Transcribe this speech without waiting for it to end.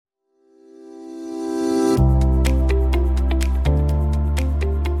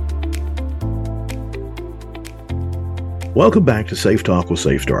Welcome back to Safe Talk with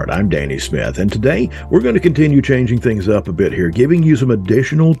SafeStart. I'm Danny Smith, and today we're going to continue changing things up a bit here, giving you some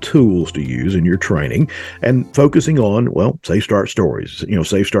additional tools to use in your training and focusing on, well, SafeStart stories. You know,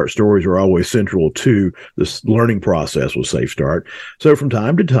 SafeStart stories are always central to this learning process with SafeStart. So from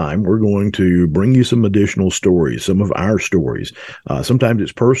time to time, we're going to bring you some additional stories, some of our stories. Sometimes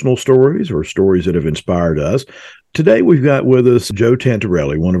it's personal stories or stories that have inspired us. Today, we've got with us Joe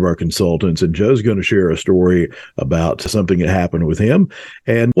Tantarelli, one of our consultants, and Joe's going to share a story about something that happened with him.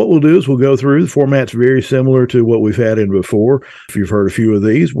 And what we'll do is we'll go through. The format's very similar to what we've had in before. If you've heard a few of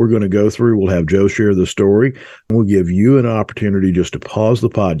these, we're going to go through. We'll have Joe share the story, and we'll give you an opportunity just to pause the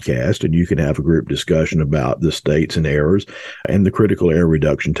podcast, and you can have a group discussion about the states and errors and the critical error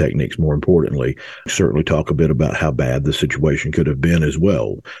reduction techniques, more importantly. Certainly talk a bit about how bad the situation could have been as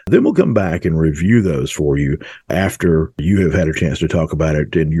well. Then we'll come back and review those for you. After you have had a chance to talk about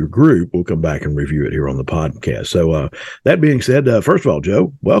it in your group, we'll come back and review it here on the podcast. So that being said, first of all,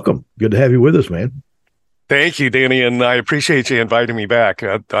 Joe, welcome. Good to have you with us, man. Thank you, Danny, and I appreciate you inviting me back.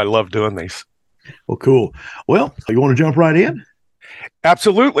 I love doing these. Well, cool. Well, you want to jump right in?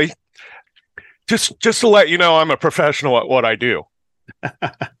 Absolutely. Just to let you know, I'm a professional at what I do.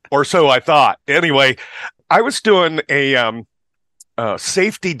 Or so I thought. Anyway, I was doing a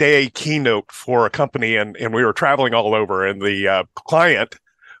safety day keynote for a company, and we were traveling all over, and the client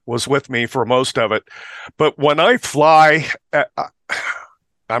was with me for most of it. But when I fly,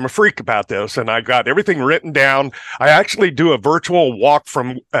 I'm a freak about this, and I've got everything written down. I actually do a virtual walk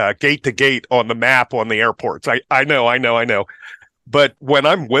from gate to gate on the map on the airports. I know. But when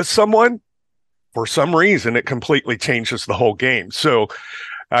I'm with someone, for some reason, it completely changes the whole game. So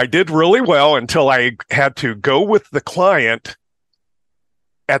I did really well until I had to go with the client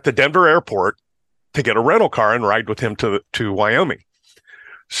at the Denver airport to get a rental car and ride with him to Wyoming.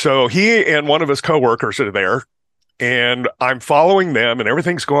 So he and one of his coworkers are there, and I'm following them, and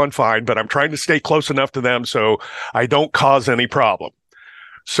everything's going fine, but I'm trying to stay close enough to them so I don't cause any problem.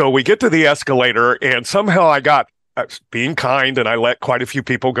 So we get to the escalator, and somehow I got being kind, and I let quite a few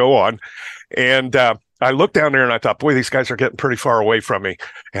people go on. And I looked down there, and I thought, boy, these guys are getting pretty far away from me,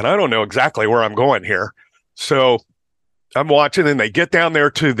 and I don't know exactly where I'm going here. So I'm watching, and they get down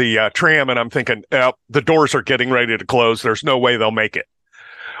there to the tram, and I'm thinking, the doors are getting ready to close. There's no way they'll make it.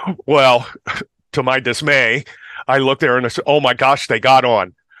 Well, to my dismay, I looked there, and I said, oh, my gosh, they got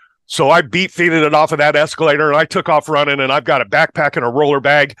on. So I beat-feeded it off of that escalator, and I took off running, and I've got a backpack and a roller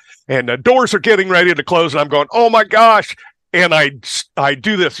bag, and the doors are getting ready to close, and I'm going, oh, my gosh. And I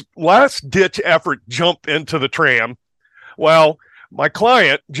do this last-ditch effort jump into the tram. Well, my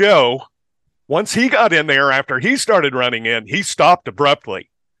client, Joe, once he got in there, after he started running in, he stopped abruptly.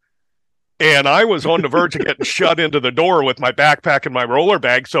 And I was on the verge of getting shut into the door with my backpack and my roller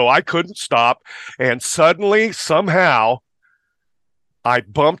bag, so I couldn't stop. And suddenly, somehow, I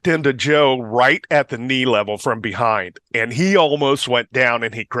bumped into Joe right at the knee level from behind. And he almost went down,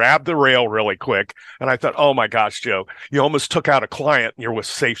 and he grabbed the rail really quick. And I thought, oh, my gosh, Joe, you almost took out a client, and you're with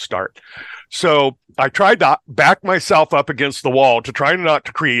SafeStart. So I tried to back myself up against the wall to try not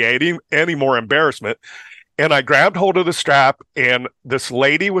to create any more embarrassment. And I grabbed hold of the strap, and this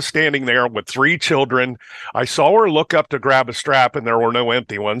lady was standing there with 3 children. I saw her look up to grab a strap, and there were no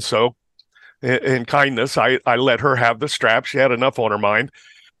empty ones. So in kindness, I let her have the strap. She had enough on her mind.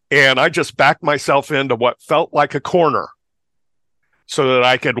 And I just backed myself into what felt like a corner so that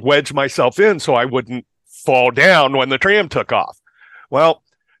I could wedge myself in so I wouldn't fall down when the tram took off. Well,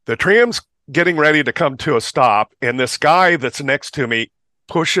 the tram's getting ready to come to a stop, and this guy that's next to me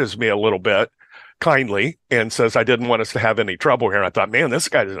pushes me a little bit kindly and says, I didn't want us to have any trouble here. And I thought, man, this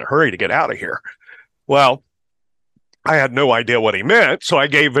guy's in a hurry to get out of here. Well, I had no idea what he meant, so I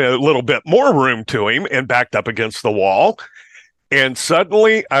gave a little bit more room to him and backed up against the wall. And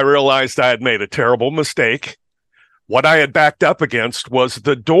suddenly I realized I had made a terrible mistake. What I had backed up against was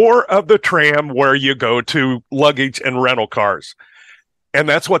the door of the tram where you go to luggage and rental cars. And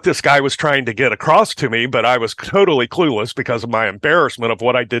that's what this guy was trying to get across to me, but I was totally clueless because of my embarrassment of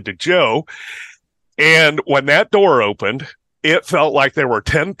what I did to Joe. And when that door opened, it felt like there were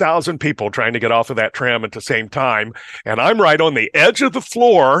 10,000 people trying to get off of that tram at the same time. And I'm right on the edge of the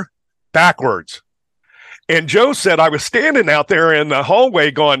floor backwards. And Joe said I was standing out there in the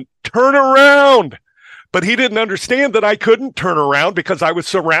hallway going, turn around. But he didn't understand that I couldn't turn around because I was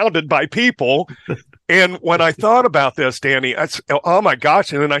surrounded by people. And when I thought about this, Danny, oh my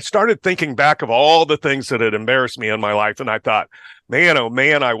gosh. And then I started thinking back of all the things that had embarrassed me in my life. And I thought, man, oh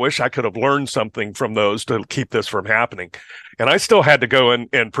man, I wish I could have learned something from those to keep this from happening. And I still had to go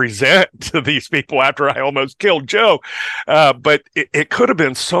and present to these people after I almost killed Joe. But it could have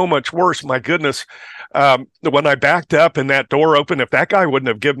been so much worse. My goodness. When I backed up and that door opened, if that guy wouldn't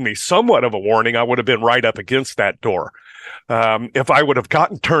have given me somewhat of a warning, I would have been right up against that door. If I would have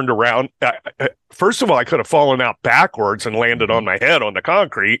gotten turned around, first of all, I could have fallen out backwards and landed on my head on the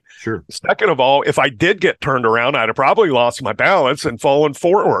concrete. Sure. Second of all, if I did get turned around, I'd have probably lost my balance and fallen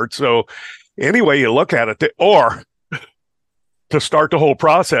forward. So anyway you look at it, or to start the whole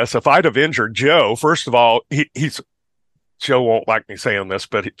process, if I'd have injured Joe, first of all, Joe won't like me saying this,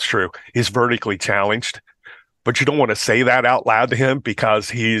 but it's true. He's vertically challenged, but you don't want to say that out loud to him because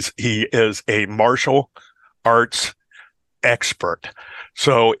he is a martial arts expert.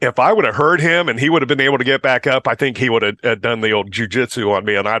 So if I would have hurt him and he would have been able to get back up, I think he would have done the old jujitsu on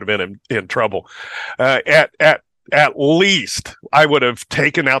me, and I'd have been in trouble. At least I would have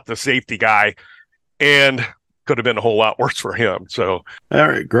taken out the safety guy, and could have been a whole lot worse for him. So, all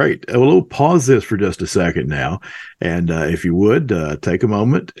right, great. We'll pause this for just a second now, and if you would take a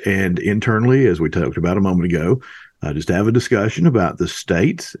moment and internally, as we talked about a moment ago, just have a discussion about the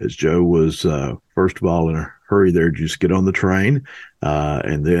states. As Joe was first of all in a hurry there, just get on the train,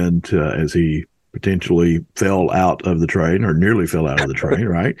 and then as he potentially fell out of the train or nearly fell out of the train,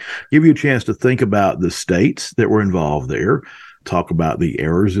 right? Give you a chance to think about the states that were involved there, talk about the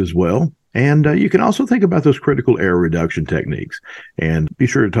errors as well. And you can also think about those critical error reduction techniques, and be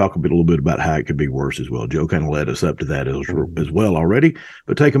sure to talk a little bit about how it could be worse as well. Joe kind of led us up to that as well already,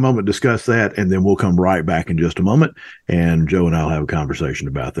 but take a moment to discuss that, and then we'll come right back in just a moment, and Joe and I will have a conversation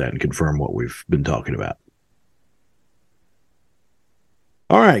about that and confirm what we've been talking about.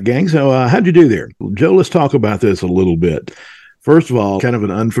 All right, gang. So how'd you do there? Joe, let's talk about this a little bit. First of all, kind of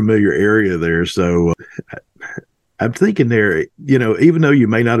an unfamiliar area there. So I'm thinking there, even though you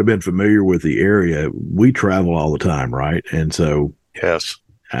may not have been familiar with the area, we travel all the time, right? And so yes,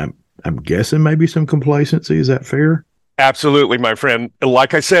 I'm guessing maybe some complacency. Is that fair? Absolutely, my friend.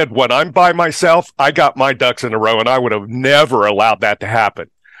 Like I said, when I'm by myself, I got my ducks in a row, and I would have never allowed that to happen.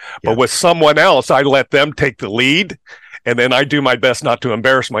 Yeah. But with someone else, I let them take the lead, and then I do my best not to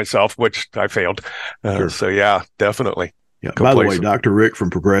embarrass myself, which I failed. Sure. So, yeah, definitely. Yeah. By the way, Dr. Rick from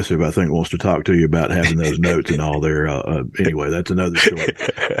Progressive, I think, wants to talk to you about having those notes and all there. Anyway, that's another story.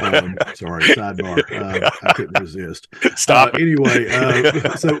 Sorry, sidebar. I couldn't resist. Stop. Anyway,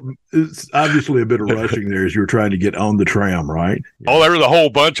 so it's obviously a bit of rushing there as you were trying to get on the tram, right? Yeah. Oh, there was a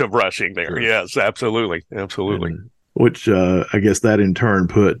whole bunch of rushing there. Sure. Yes, absolutely. Absolutely. Which I guess that in turn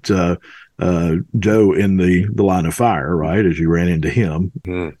put Joe in the line of fire, right, as you ran into him.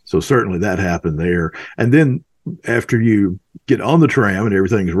 Mm. So certainly that happened there. And then after you get on the tram and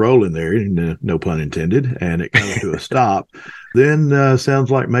everything's rolling there, no pun intended, and it comes to a stop, then sounds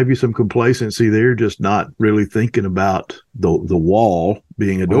like maybe some complacency there, just not really thinking about the wall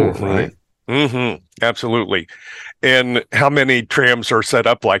being a door, mm-hmm. right? Mm-hmm. Absolutely. And how many trams are set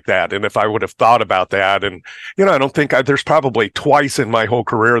up like that? And if I would have thought about that, and, I don't think there's probably twice in my whole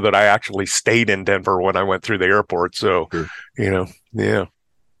career that I actually stayed in Denver when I went through the airport. So, sure. Yeah.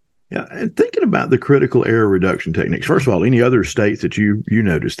 Yeah, and thinking about the critical error reduction techniques, first of all, any other states that you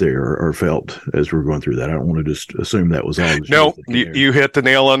noticed there or felt as we were going through that? I don't want to just assume that was all. No, you hit the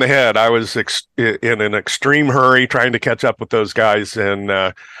nail on the head. I was in an extreme hurry trying to catch up with those guys, and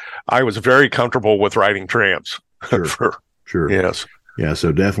I was very comfortable with riding trams. Sure. Yes. Yeah,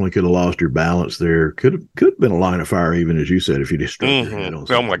 so definitely could have lost your balance there. Could have been a line of fire, even as you said, if you just struck your head on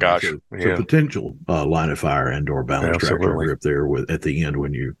something. Oh my gosh! So potential line of fire and or balance tractor grip there at the end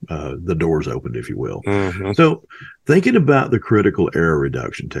when you the doors opened, if you will. Mm-hmm. So thinking about the critical error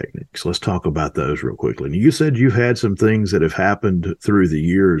reduction techniques, let's talk about those real quickly. And you said you've had some things that have happened through the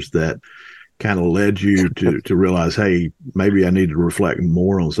years that kind of led you to realize, hey, maybe I need to reflect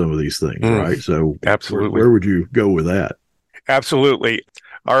more on some of these things, right? So absolutely, where would you go with that? Absolutely.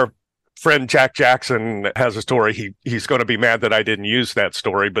 Our friend Jack Jackson has a story. He's going to be mad that I didn't use that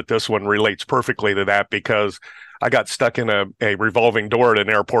story, but this one relates perfectly to that because I got stuck in a revolving door at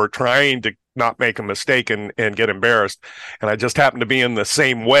an airport trying to not make a mistake and get embarrassed. And I just happened to be in the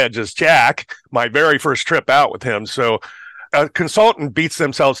same wedge as Jack, my very first trip out with him. So a consultant beats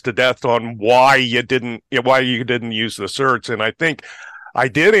themselves to death on why you didn't use the certs. And I think I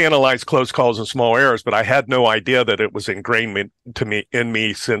did analyze close calls and small errors, but I had no idea that it was ingrained in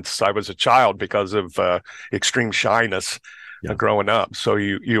me since I was a child because of extreme shyness growing up. So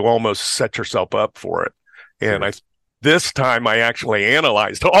you almost set yourself up for it. And this time I actually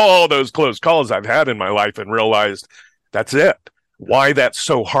analyzed all those close calls I've had in my life and realized that's it. Why that's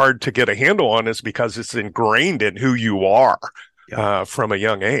so hard to get a handle on is because it's ingrained in who you are from a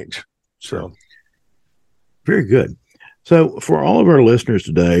young age. So very good. So, for all of our listeners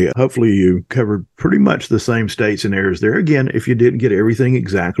today, hopefully you covered pretty much the same states and errors there. Again, if you didn't get everything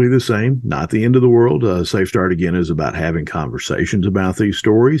exactly the same, not the end of the world. SafeStart, again, is about having conversations about these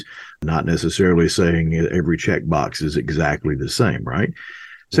stories, not necessarily saying every checkbox is exactly the same, right?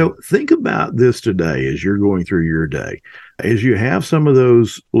 So, think about this today as you're going through your day. As you have some of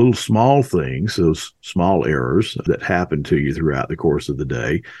those little small things, those small errors that happen to you throughout the course of the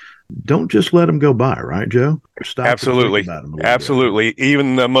day, don't just let them go by, right, Joe? Stop. Absolutely. Absolutely.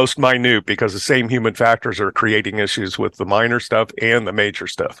 Even the most minute, because the same human factors are creating issues with the minor stuff and the major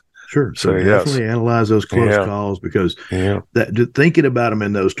stuff. Sure. So definitely analyze those close calls, because that thinking about them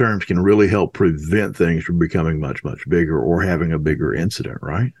in those terms can really help prevent things from becoming much, much bigger or having a bigger incident,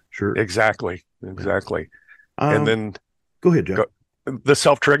 right? Sure. Exactly. And then go ahead, Joe. The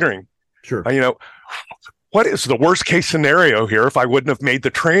self-triggering. Sure. What is the worst case scenario here if I wouldn't have made the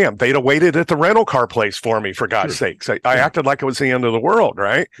tram? They'd have waited at the rental car place for me, for God's sakes. I acted like it was the end of the world,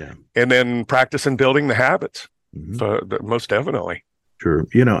 right? Yeah. And then practicing building the habits, most definitely. Sure.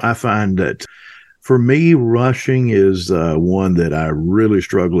 I find that for me, rushing is one that I really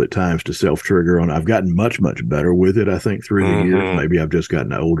struggle at times to self-trigger on. I've gotten much, much better with it, I think, through the years. Maybe I've just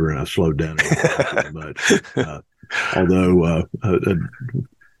gotten older and I've slowed down too much. Although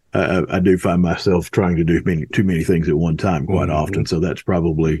I do find myself trying to do too many things at one time quite often. So that's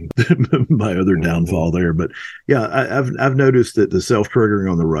probably my other downfall there. But yeah, I've noticed that the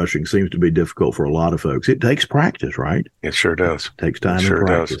self-triggering on the rushing seems to be difficult for a lot of folks. It takes practice, right? It sure does. It takes time and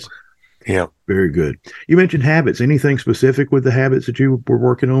practice. Yeah. Very good. You mentioned habits. Anything specific with the habits that you were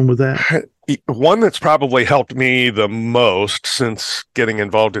working on with that? One that's probably helped me the most since getting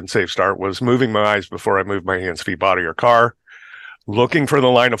involved in SafeStart was moving my eyes before I move my hands, feet, body, or car. Looking for the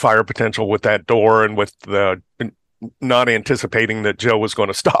line of fire potential with that door, and with the not anticipating that Joe was going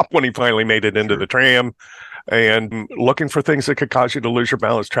to stop when he finally made it into the tram, and looking for things that could cause you to lose your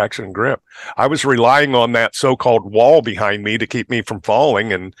balance, traction, and grip. I was relying on that so-called wall behind me to keep me from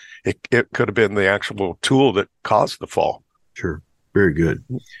falling, and it could have been the actual tool that caused the fall. Sure. Very good.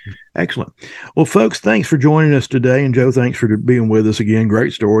 Excellent. Well, folks, thanks for joining us today. And Joe, thanks for being with us again.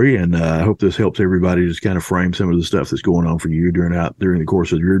 Great story. And I hope this helps everybody just kind of frame some of the stuff that's going on for you during the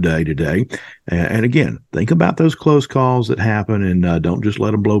course of your day today. And again, think about those close calls that happen, and don't just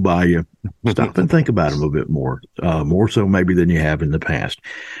let them blow by you. Stop and think about them a bit more so maybe than you have in the past.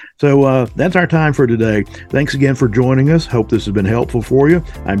 So that's our time for today. Thanks again for joining us. Hope this has been helpful for you.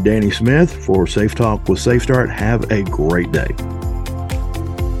 I'm Danny Smith for Safe Talk with SafeStart. Have a great day.